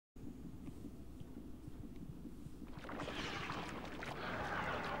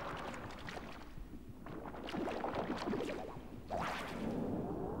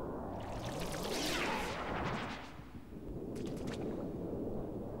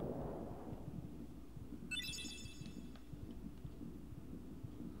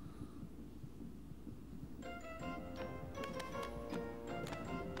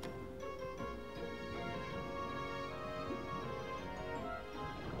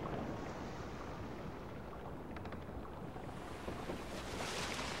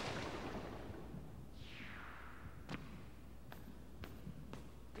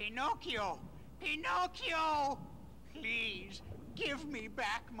Pinocchio! Pinocchio! Please, give me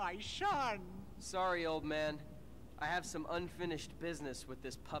back my son. Sorry, old man. I have some unfinished business with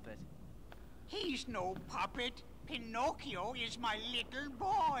this puppet. He's no puppet. Pinocchio is my little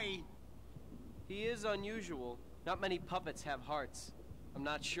boy. He is unusual. Not many puppets have hearts. I'm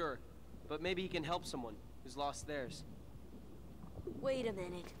not sure, but maybe he can help someone who's lost theirs. Wait a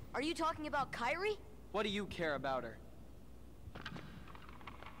minute. Are you talking about Kairi? What do you care about her?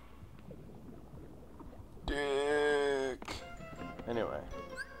 Dick. Anyway.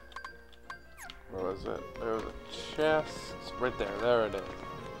 Where was it? There was a chest. Right there. There it is.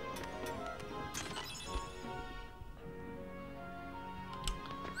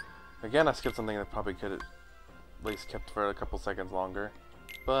 Again, I skipped something that probably could have at least kept for a couple seconds longer.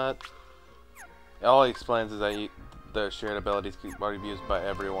 But all he explains is that the shared abilities can be used by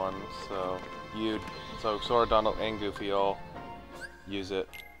everyone. So Sora, Donald, and Goofy all use it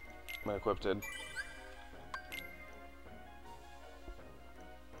when equipped.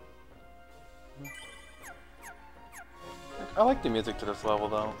 I like the music to this level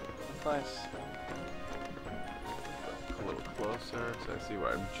though. It's nice. A little closer so I see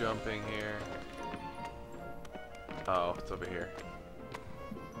where I'm jumping here. Oh, it's over here.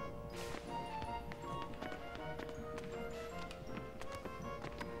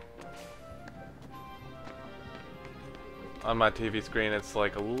 On my TV screen, it's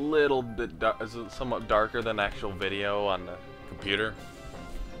like a little bit somewhat darker than actual video on the computer.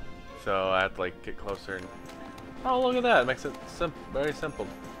 So I have to like get closer and oh, look at that! It makes it very simple.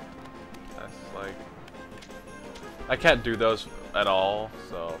 That's like I can't do those at all,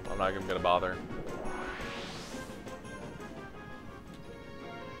 so I'm not even gonna bother.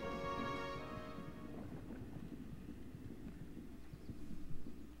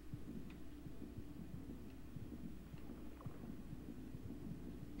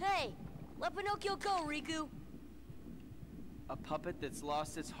 Hey, let Pinocchio go, Riku. A puppet that's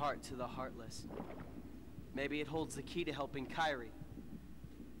lost its heart to the heartless. Maybe it holds the key to helping Kairi.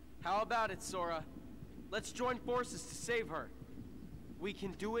 How about it, Sora? Let's join forces to save her. We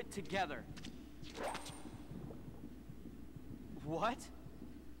can do it together. What?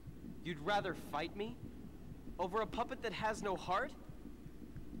 You'd rather fight me? Over a puppet that has no heart?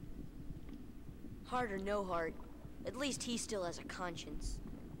 Heart or no heart, at least he still has a conscience.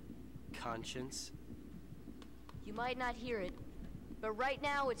 Conscience? You might not hear it, but right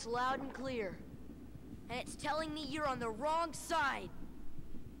now it's loud and clear. And it's telling me you're on the wrong side.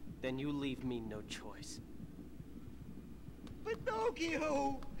 Then you leave me no choice.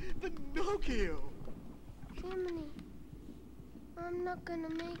 Pinocchio! Pinocchio! Jiminy, I'm not gonna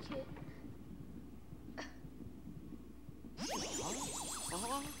make it.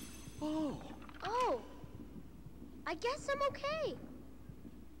 Oh, I guess I'm okay.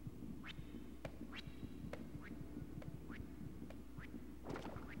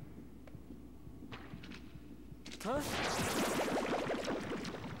 Huh?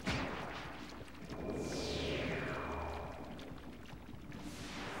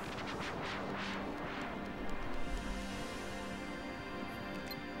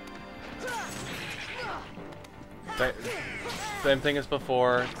 Same thing as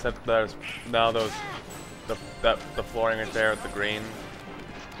before, except there's now the flooring right there with the green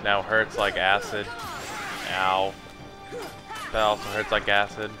now hurts like acid. Ow. That also hurts like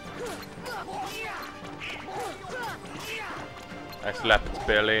acid. I slap his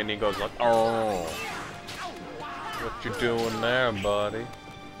belly and he goes like, oh. What you doing there, buddy?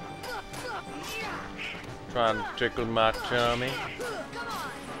 Trying to tickle my tummy.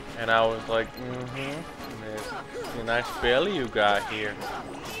 And I was like, it's a nice belly you got here.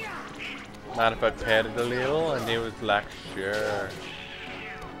 Mind if I pet it a little? And he was like, sure.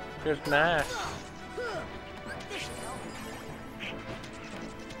 Just nice.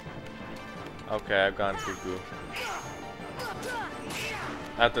 Okay, I've gone cuckoo.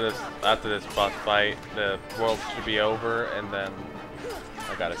 After this boss fight, the world should be over, and then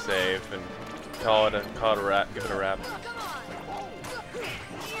I gotta save and call it a wrap. Give it a wrap.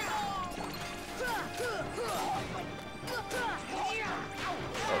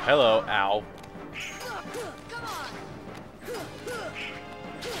 Oh, hello, ow.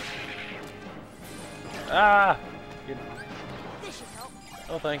 Ah!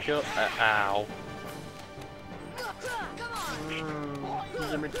 Oh, thank you. Ow.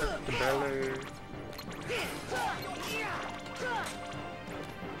 Let me touch the belly.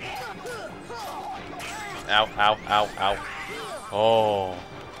 Ow, ow, ow, ow. Oh.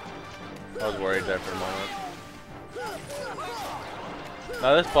 I was worried there for a moment.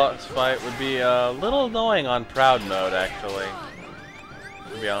 Now this boss fight would be a little annoying on Proud Mode, actually.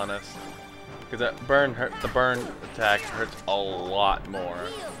 to be honest. Because that burn the burn attack hurts a lot more.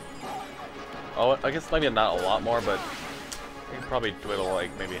 Oh, I guess maybe not a lot more, but you can probably dwindle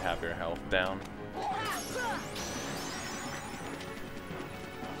like maybe half your health down.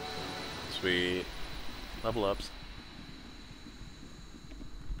 Sweet. Level ups.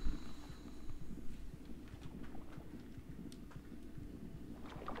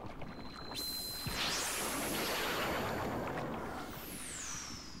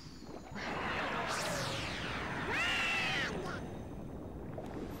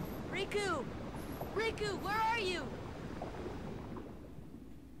 Riku! Riku, where are you?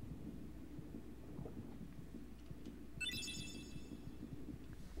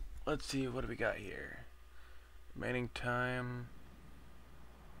 Let's see, what do we got here? Remaining time.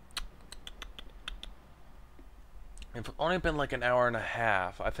 It's only been like an hour and a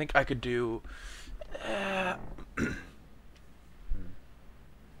half. I think I could do.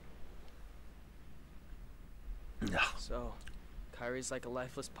 No. So, Kyrie's like a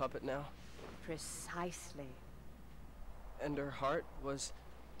lifeless puppet now? Precisely. And her heart was...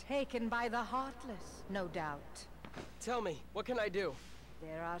 Taken by the Heartless, no doubt. Tell me, what can I do?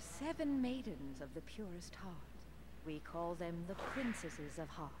 There are 7 maidens of the purest heart. We call them the Princesses of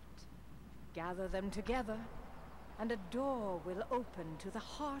Heart. Gather them together, and a door will open to the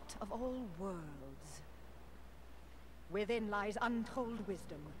heart of all worlds. Within lies untold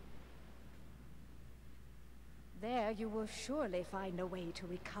wisdom. There you will surely find a way to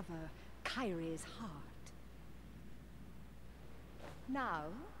recover Kyrie's heart. Now,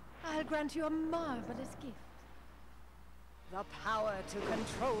 I'll grant you a marvelous gift. The power to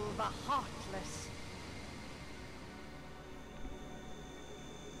control the Heartless.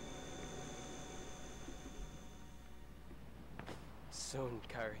 Soon,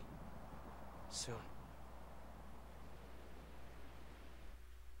 Kyrie. Soon.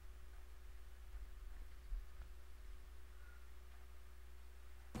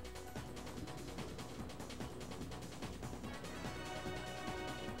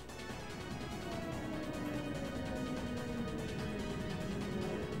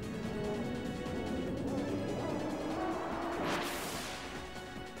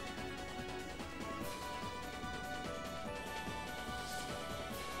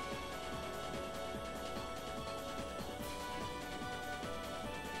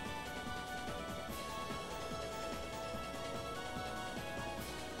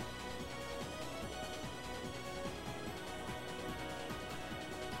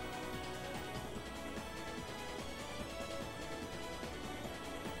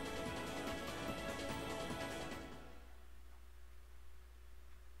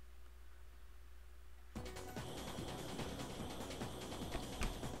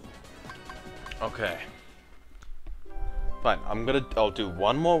 Okay. Fine, I'll do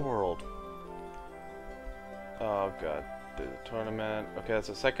one more world. Oh god, do the tournament. Okay, that's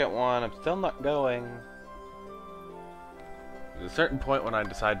the second one. I'm still not going. There's a certain point when I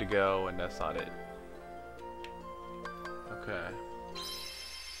decide to go, and that's not it. Okay.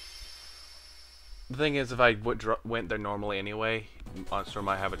 The thing is, if I went there normally anyway, Monster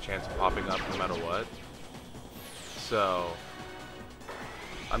might have a chance of popping up no matter what. So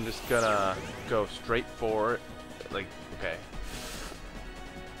I'm just gonna go straight for it. Like, okay.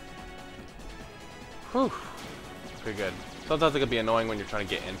 Whew. Pretty good. Sometimes it can be annoying when you're trying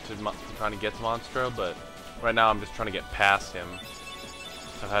to get to Monstro, but right now I'm just trying to get past him.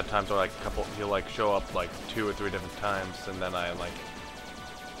 I've had times where like he'll like show up like 2 or 3 different times, and then I'm like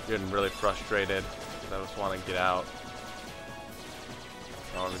getting really frustrated because I just want to get out.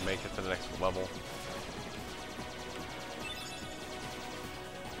 I want to make it to the next level.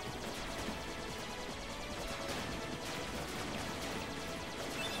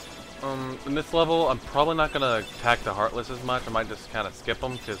 In this level, I'm probably not gonna attack the Heartless as much. I might just kind of skip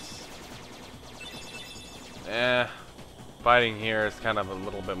them because, fighting here is kind of a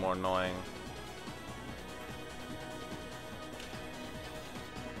little bit more annoying.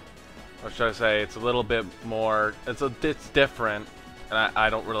 Or should I say, it's a little bit more. It's different, and I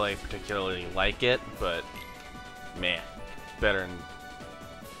don't really particularly like it, but man, better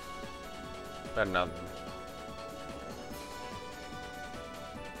than nothing.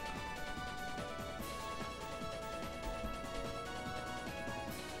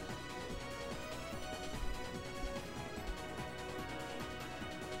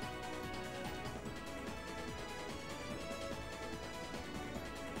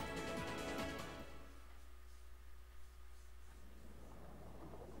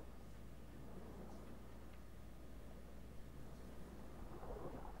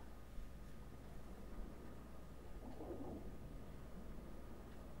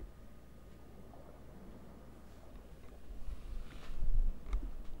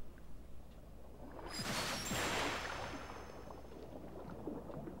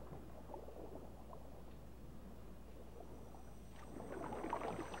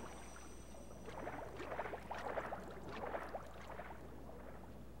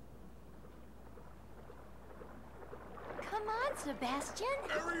 on, Sebastian.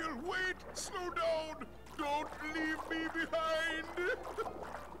 Ariel, wait! Slow down! Don't leave me behind!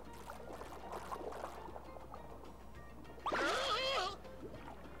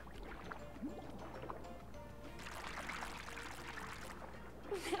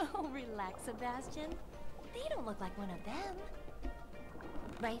 Oh, relax, Sebastian. They don't look like one of them.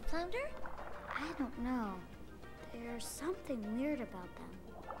 Right, Flounder? I don't know. There's something weird about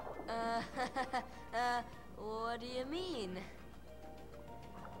them. What do you mean?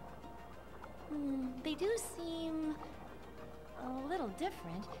 They do seem a little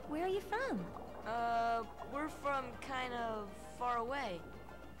different. Where are you from? We're from kind of far away.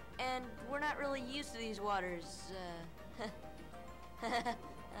 And we're not really used to these waters,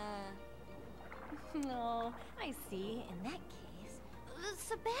 Oh, I see. In that case,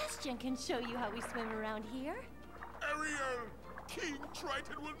 Sebastian can show you how we swim around here. Ariel! King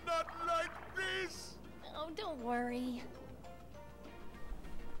Triton will not like this! Oh, don't worry.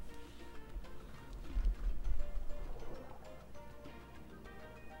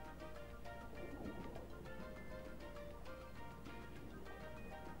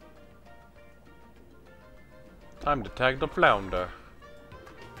 Time to tag the flounder.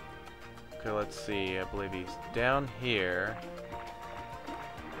 Okay, let's see. I believe he's down here.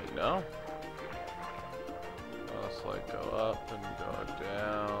 Wait, no? Let's like go up and go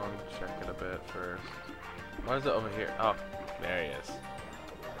down. Check it a bit first. What is it over here? Oh, there he is.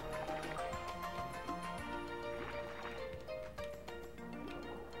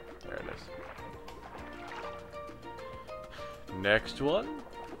 There it is. Next one.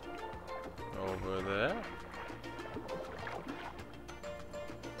 Over there.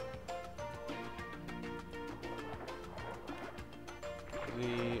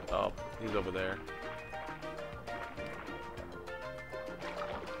 Oh, he's over there.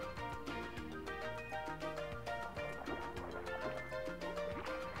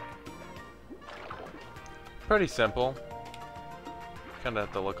 Pretty simple. Kind of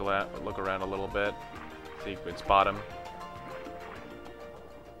have to look around a little bit, see if you can spot him.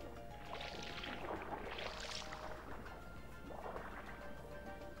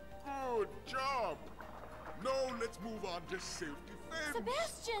 Good job! Now let's move on to safety fence.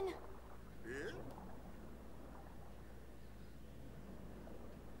 Sebastian! Eh?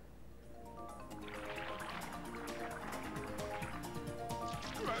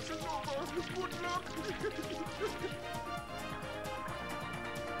 Class is over. Good luck.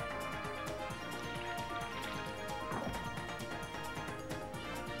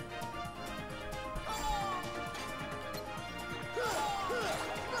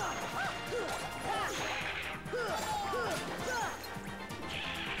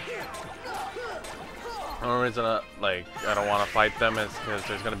 The only reason I don't want to fight them is because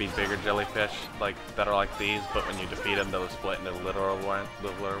there's gonna be bigger jellyfish that are like these, but when you defeat them, they'll split into littler ones.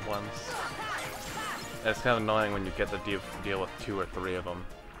 And it's kind of annoying when you get to deal with 2 or 3 of them.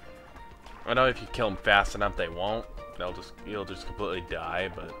 I know if you kill them fast enough, they won't. You'll just completely die,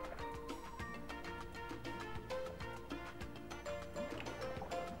 but.